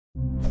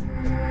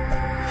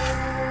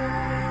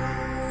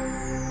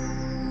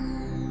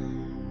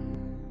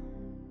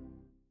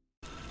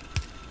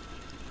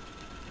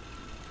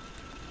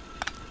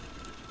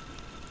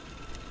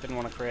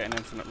didn't want to create an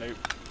infinite loop.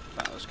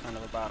 That was kind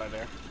of a bad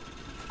idea.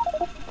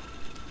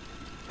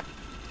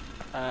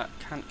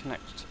 Can't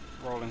connect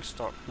rolling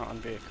stock, not on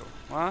vehicle.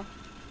 What?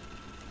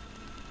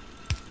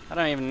 I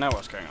don't even know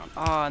what's going on.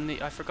 Ah, and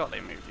I forgot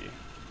they move you.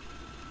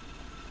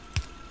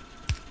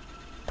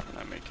 And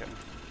then we can...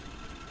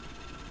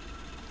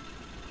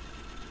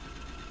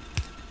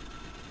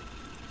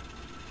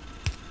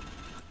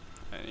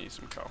 I need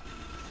some coal.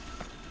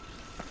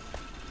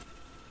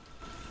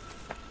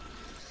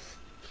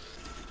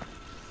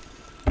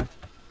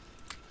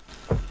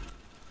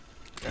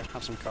 Okay,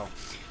 have some coal.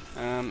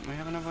 We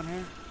have another one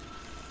here?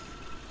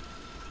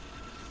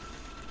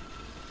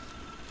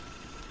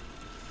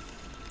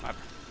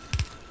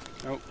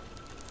 Nope.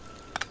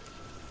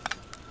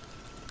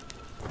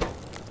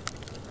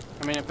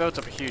 I mean, it builds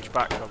up a huge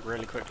backlog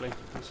really quickly.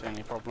 That's the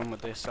only problem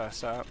with this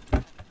setup.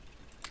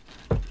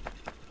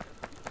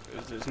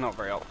 It's not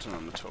very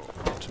optimum at all.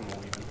 Optimal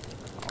even.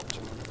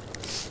 Optimum.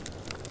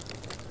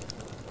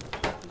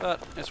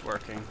 But it's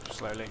working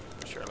slowly,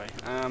 surely.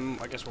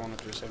 I guess we'll want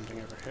to do the same thing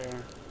over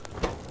here.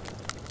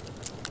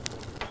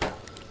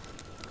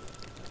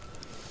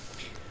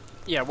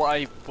 Yeah, what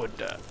I would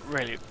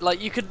really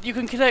like, you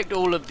can connect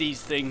all of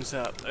these things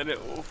up, and it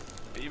will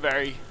be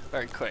very,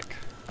 very quick,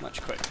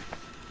 much quicker.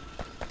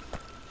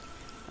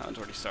 That one's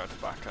already started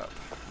to back up.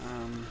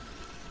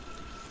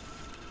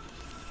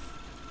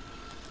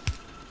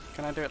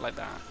 Can I do it like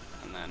that,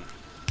 and then?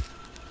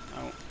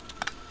 Oh,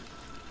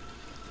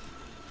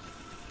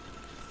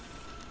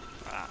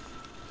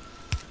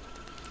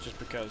 just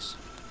because.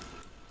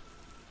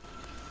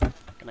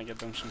 Can I give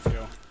them some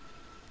fuel?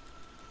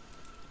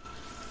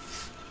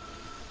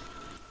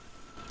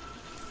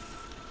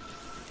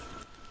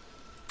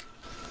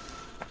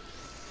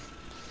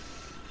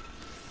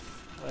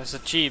 This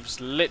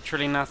achieves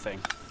literally nothing.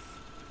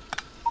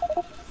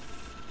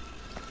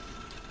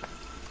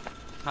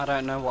 I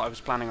don't know what I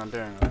was planning on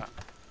doing with that.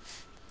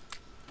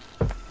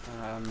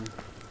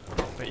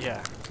 But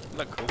yeah,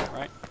 look cool,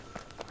 right?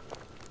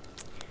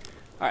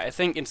 Alright, I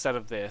think instead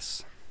of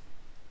this...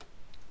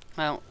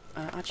 Well,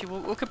 actually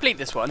we'll complete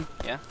this one,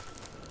 yeah?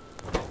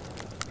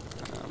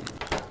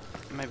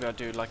 Maybe I'll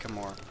do like a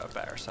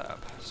better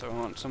setup. So we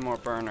want some more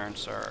burner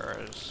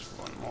inserters,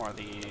 want more of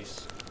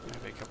these,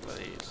 maybe a couple of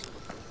these.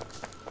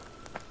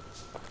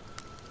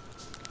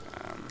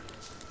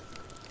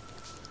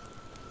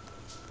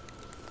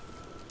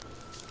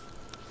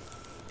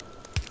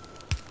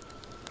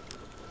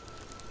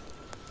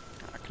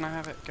 Can I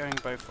have it going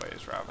both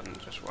ways rather than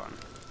just one?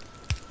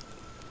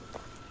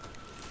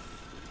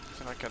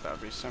 If I could, that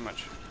would be so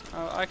much.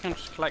 Oh, I can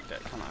just collect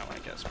it, can't I, when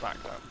it gets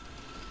backed up?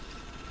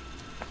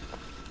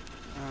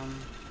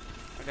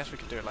 I guess we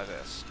could do it like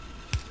this.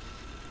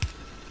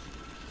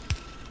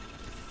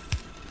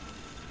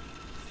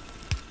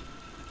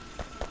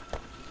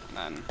 And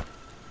then...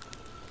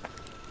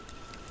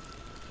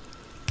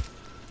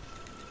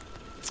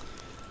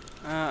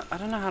 I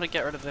don't know how to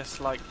get rid of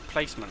this, like,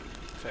 placement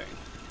thing.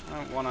 I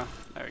don't wanna...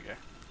 There we go.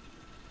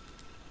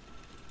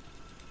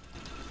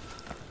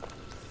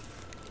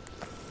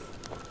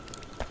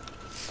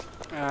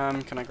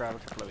 Can I grab a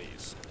couple of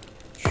these?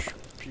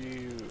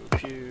 Pew,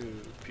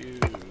 pew, pew.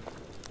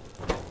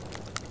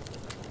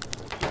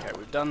 Okay,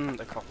 we've done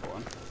the copper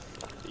one.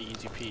 The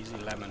easy peasy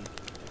lemon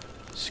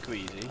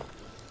squeezy.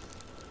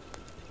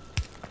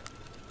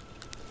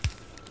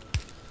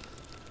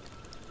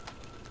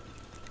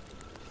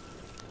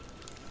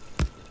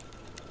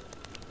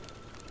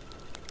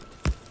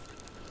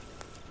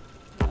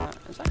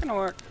 Is that gonna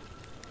work?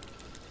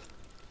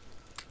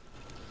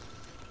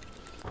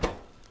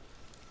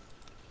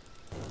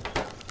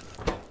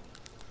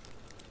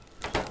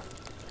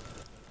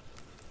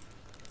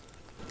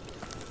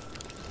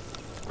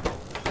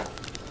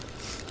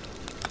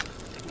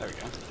 There we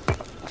go.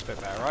 That's a bit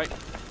better, right?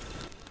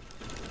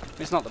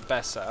 It's not the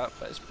best setup,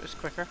 but it's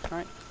quicker,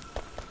 right?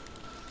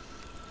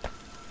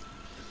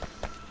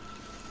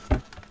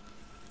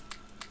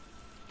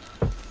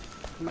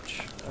 How much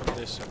of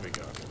this have we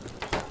got?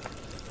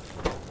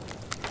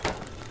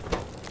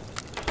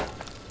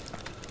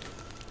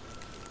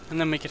 And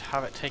then we could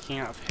have it taking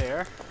out of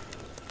here.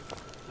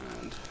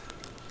 And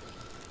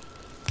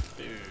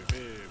boo,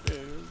 boo,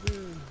 boo,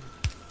 boo.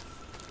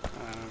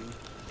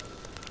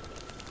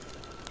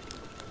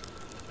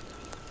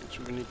 So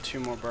we need 2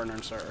 more burner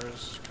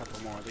inserters, a couple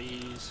more of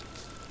these.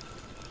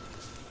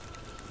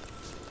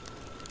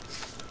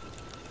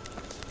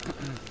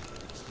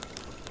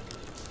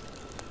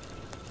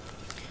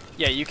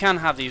 Yeah, you can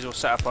have these all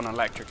set up on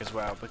electric as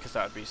well, because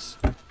that would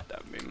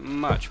be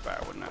much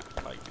better, wouldn't it?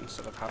 Like,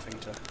 instead of having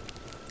to,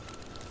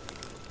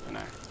 you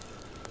know.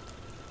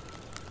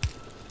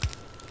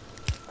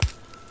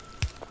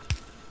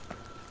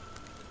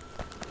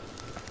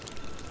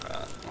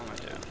 What am I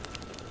doing?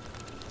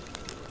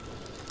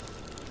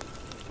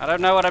 I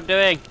don't know what I'm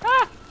doing.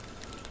 Ah!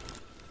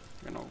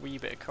 Gonna a wee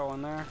bit of coal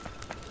in there.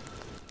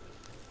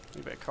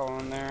 Wee bit of coal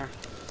in there.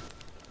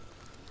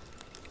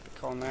 Bit of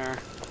coal in there.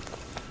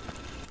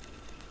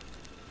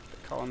 Bit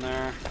of coal in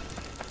there.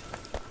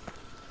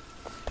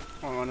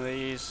 Want one of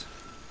these.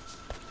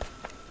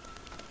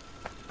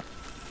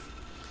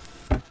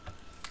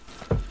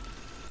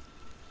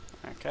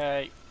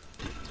 Okay.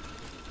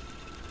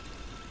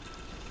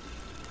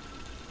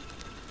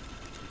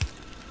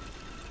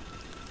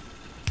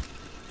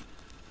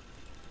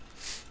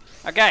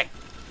 Okay.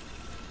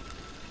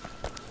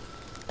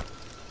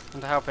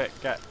 And to help it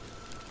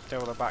deal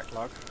with the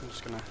backlog, I'm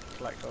just gonna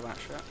collect all that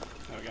shit.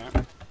 There we go.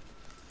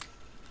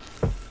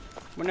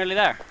 We're nearly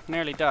there.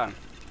 Nearly done.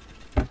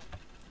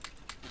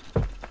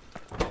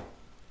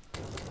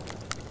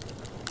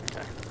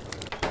 Okay.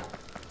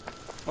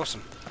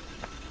 Awesome.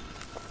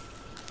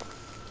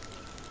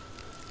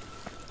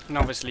 And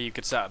obviously you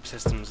could set up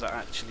systems that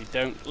actually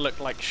don't look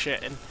like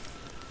shit and,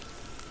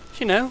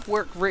 you know,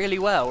 work really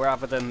well,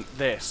 rather than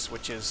this,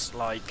 which is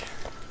like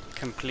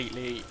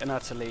completely and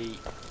utterly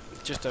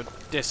just a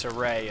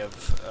disarray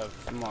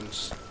of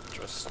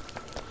monstrous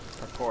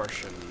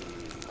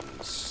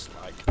proportions.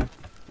 Like,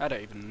 I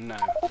don't even know.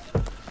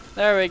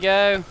 There we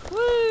go.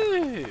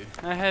 Woo!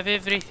 I have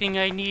everything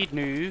I need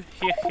now.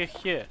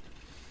 Here.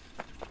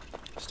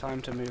 It's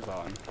time to move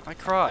on. I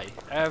cry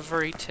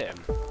every Tim.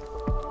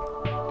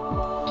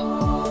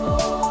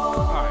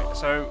 Alright,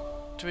 so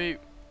do we...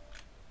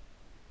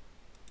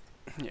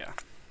 Yeah.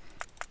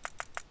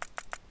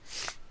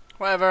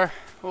 Whatever.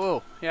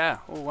 Oh, yeah.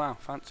 Oh, wow.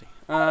 Fancy.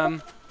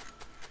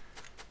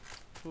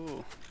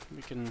 Ooh,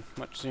 we can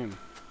much zoom.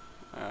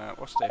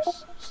 What's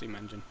this? Steam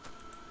engine.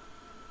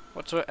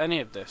 What's any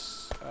of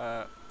this?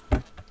 I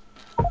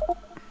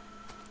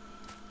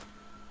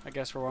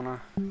guess we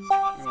wanna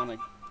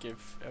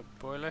give a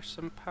boiler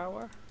some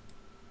power.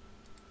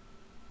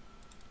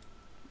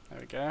 There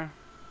we go.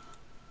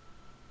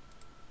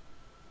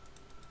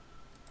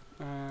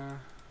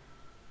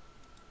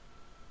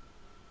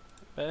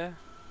 Bear.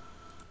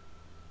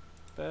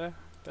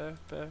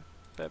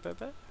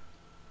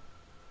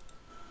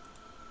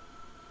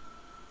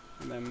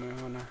 And then we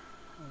wanna,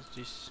 what's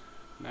this?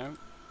 No.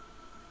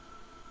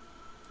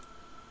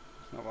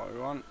 That's not what we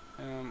want.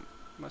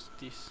 What's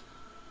this?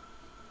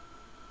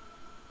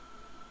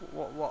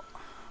 What?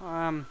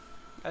 I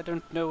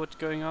don't know what's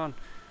going on.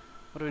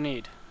 What do we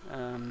need?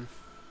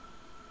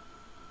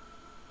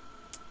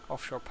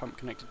 Offshore pump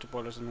connected to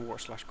boilers in the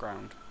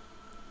water/ground.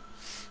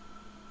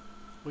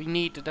 We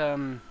needed,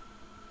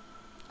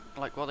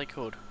 like what are they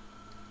called?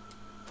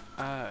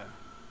 Pipe.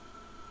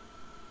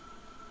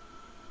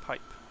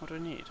 What do we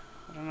need?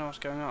 I don't know what's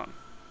going on.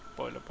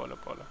 Boiler.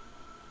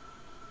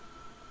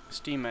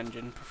 Steam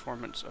engine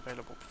performance,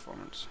 available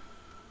performance.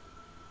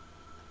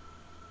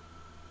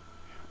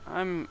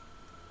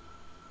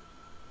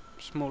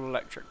 Small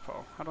electric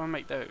pole. How do I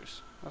make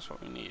those? That's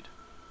what we need.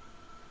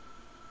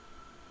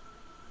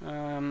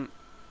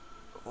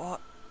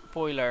 What?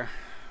 Boiler.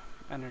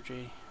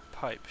 Energy.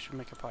 Pipe. Should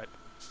make a pipe.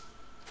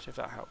 See if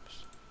that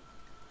helps.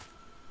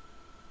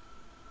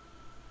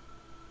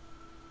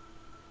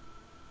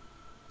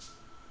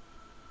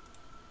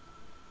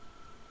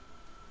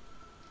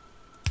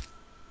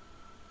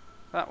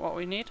 That what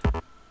we need?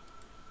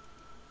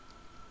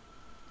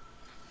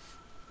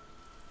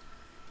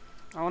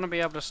 I want to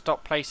be able to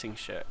stop placing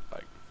shit,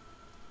 like.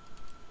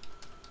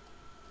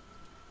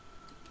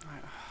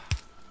 Right.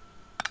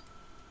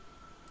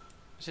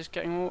 Is this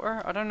getting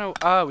water? I don't know.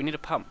 Oh, we need a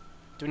pump.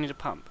 Do we need a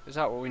pump? Is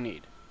that what we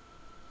need?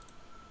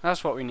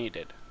 That's what we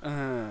needed.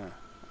 I'm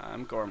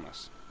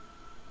gormless.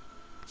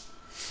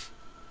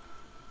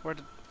 Where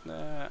did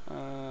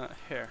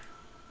here.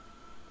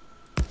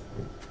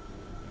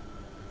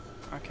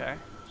 Okay,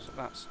 so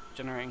that's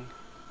generating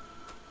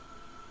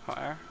hot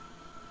air.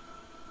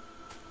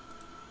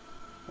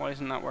 Why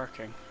isn't that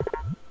working?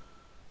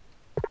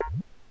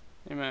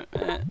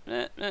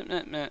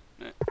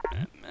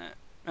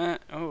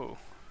 Oh.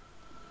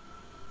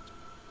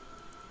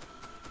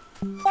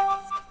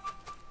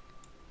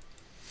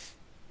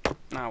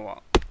 Now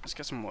what? Let's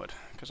get some wood,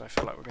 because I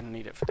feel like we're going to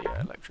need it for the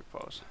electric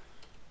poles.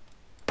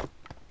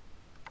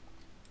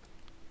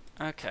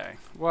 Okay,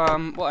 well,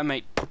 what I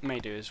may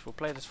do is we'll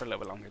play this for a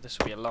little bit longer. This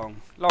will be a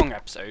long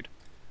episode,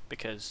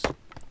 because,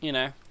 you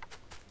know,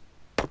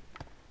 who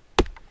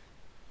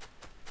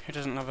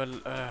doesn't love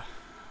a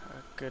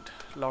good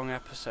long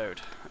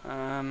episode?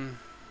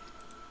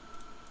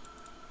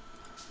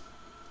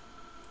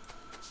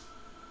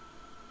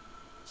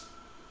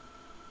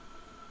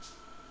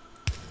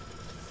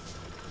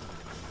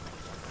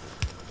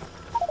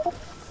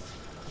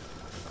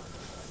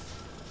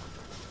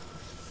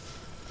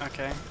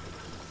 Okay.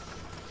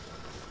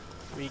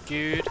 We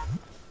good.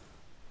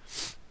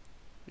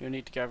 You'll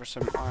need to gather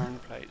some iron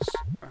plates.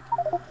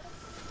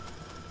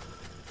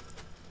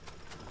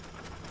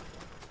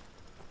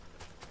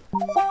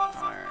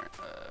 Iron.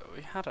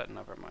 We had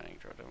another mining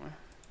drill, didn't we?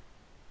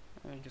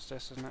 I think it's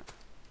this, isn't it?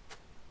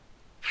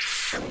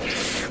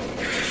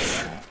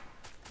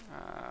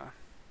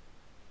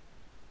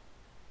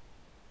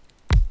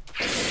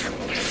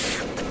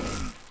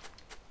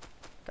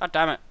 God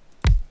damn it.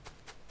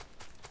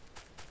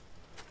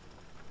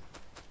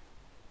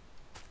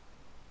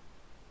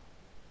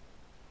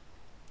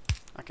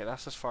 Okay,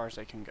 that's as far as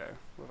they can go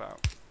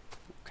without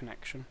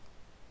connection.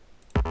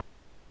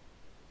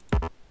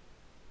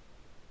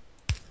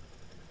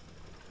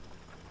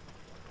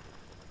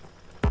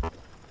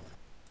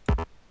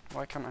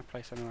 Why can't I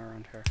place anywhere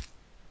around here?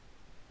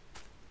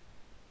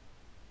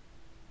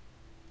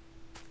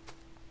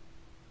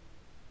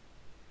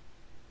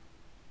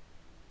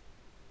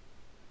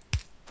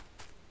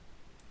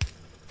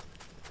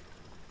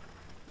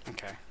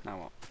 Okay, now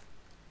what?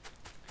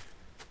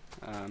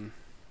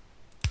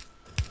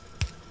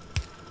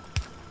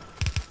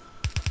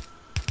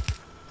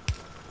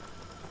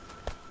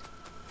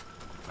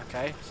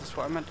 Okay, is this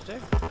what I meant to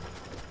do?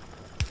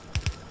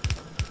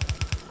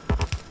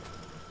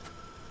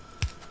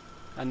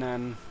 And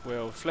then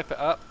we'll flip it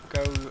up,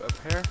 go up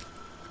here.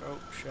 Oh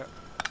shit.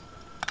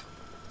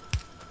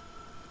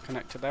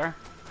 Connect to there.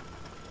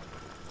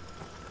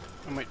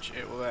 In which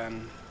it will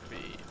then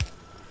be...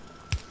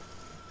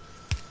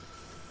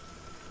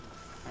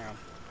 Hang on,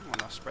 I want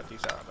to spread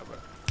these out a little bit.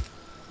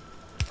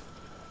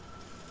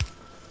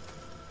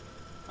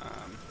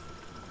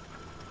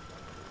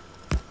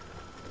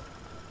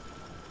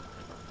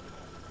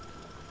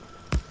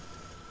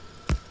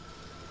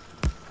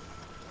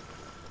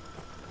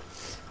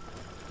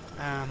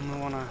 We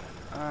wanna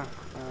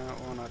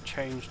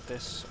change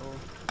this. Or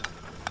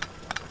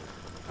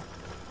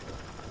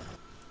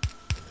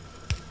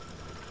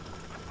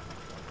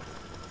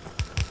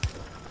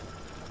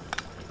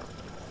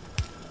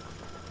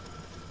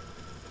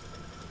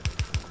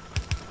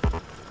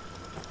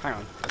hang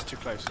on, that's too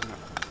close, isn't it?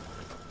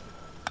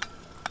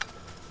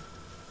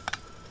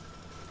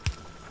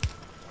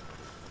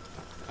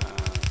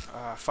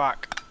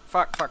 Fuck.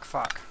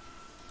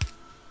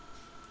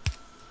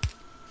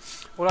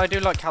 Well, I do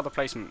like how the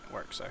placement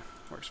works, though.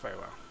 Works very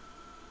well.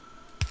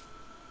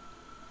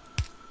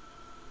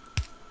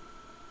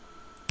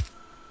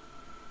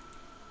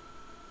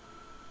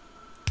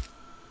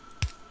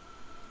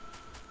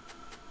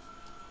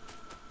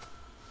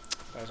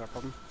 There's our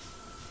problem.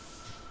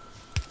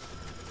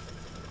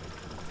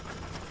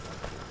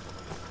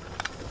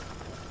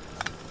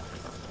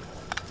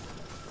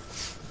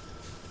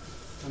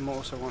 And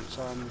also wants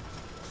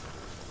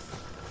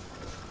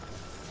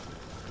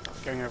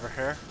going over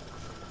here.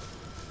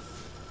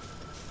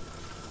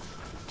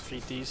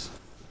 Feed these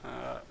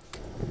bad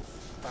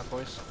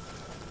boys.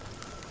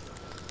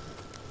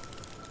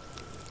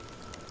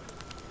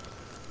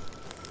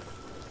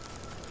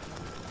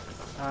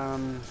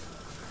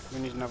 We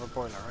need another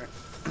boiler, right?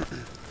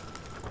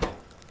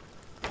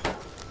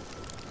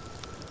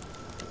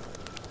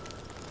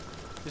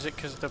 Is it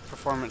because the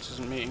performance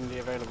isn't meeting the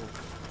available...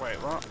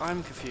 Wait, what?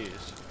 I'm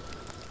confused.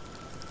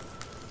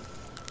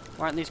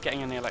 Why aren't these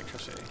getting any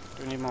electricity?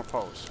 Do we need more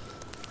poles?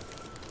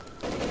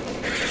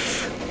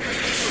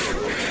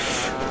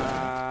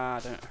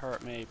 Don't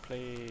hurt me,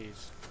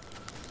 please.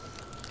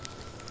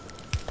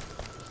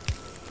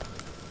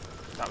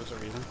 That was the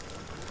reason.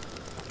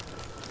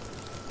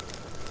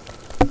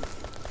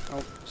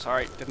 Oh,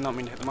 sorry, did not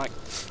mean to hit the mic.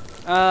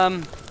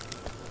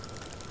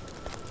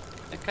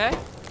 Okay.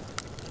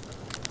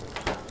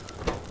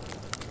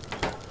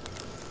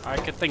 I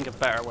could think of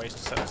better ways to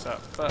set this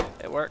up, but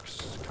it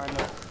works, kind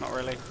of, not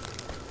really.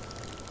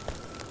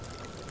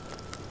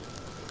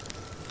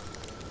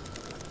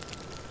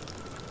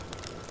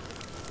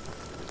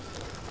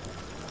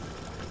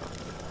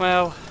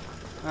 Well,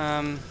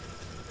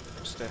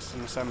 what's this?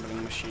 An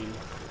assembling machine.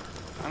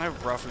 I know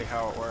roughly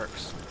how it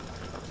works.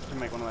 To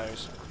make one of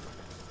those.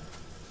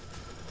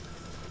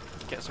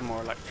 Get some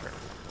more electric.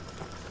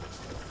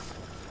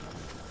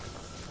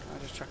 I'll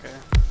just chuck it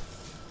here.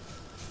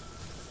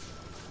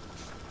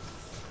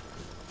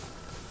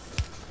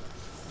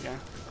 Yeah.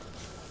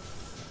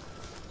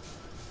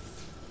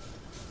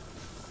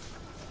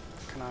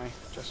 Can I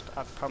just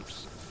add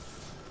pumps?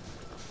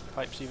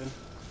 Pipes even?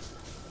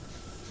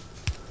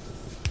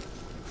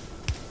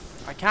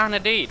 I can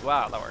indeed!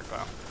 Wow, that worked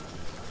well.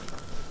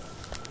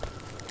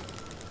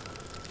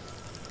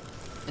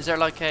 Is there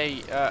like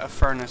a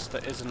furnace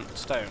that isn't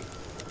stone?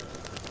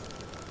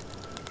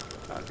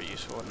 That'd be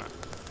useful, wouldn't it?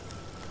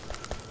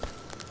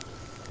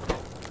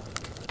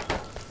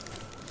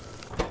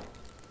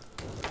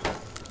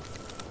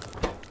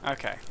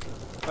 Okay.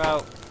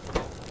 Well,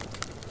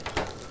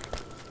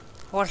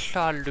 what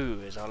I'll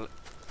do is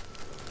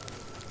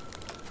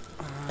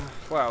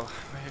well,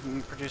 we've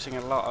been producing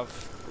a lot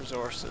of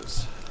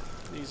resources.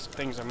 These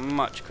things are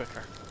much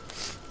quicker.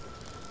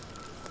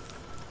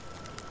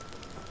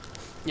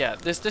 Yeah,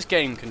 this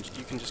game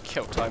you can just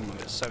kill time with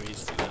it so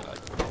easily. Like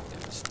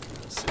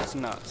it's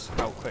nuts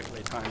how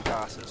quickly time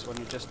passes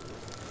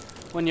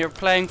when you're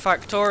playing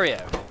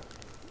Factorio.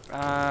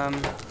 I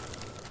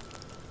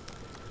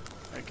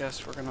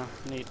guess we're gonna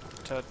need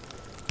to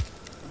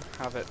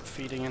have it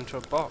feeding into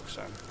a box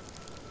then,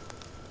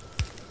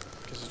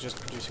 because it's just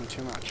producing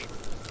too much.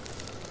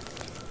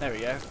 There we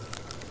go.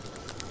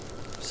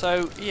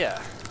 So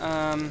yeah,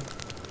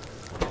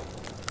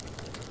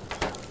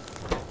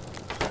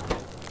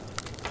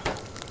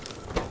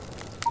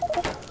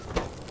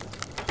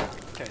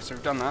 okay, so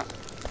we've done that.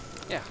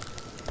 Yeah,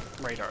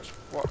 radars.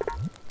 What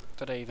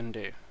did I even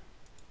do?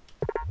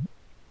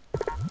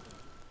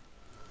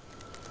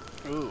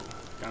 Ooh,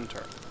 gun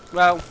turret.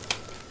 Well,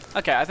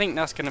 Okay, I think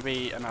that's going to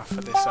be enough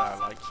for this,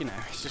 like, you know,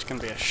 it's just going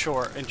to be a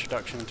short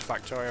introduction to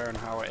Factorio and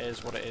how it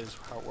is, what it is,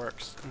 how it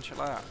works, and shit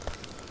like that.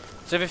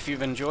 So if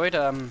you've enjoyed,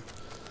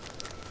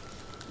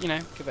 you know,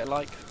 give it a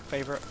like,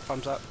 favourite,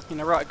 thumbs up. You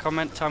know, write a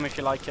comment, tell me if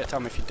you like it, tell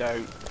me if you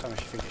don't, tell me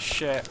if you think it's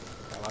shit,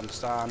 I'll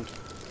understand.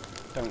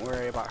 Don't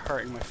worry about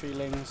hurting my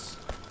feelings.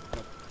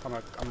 I'm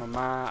a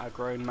man, a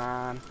grown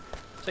man.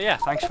 So yeah,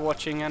 thanks for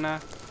watching, and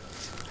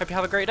hope you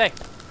have a great day.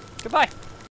 Goodbye.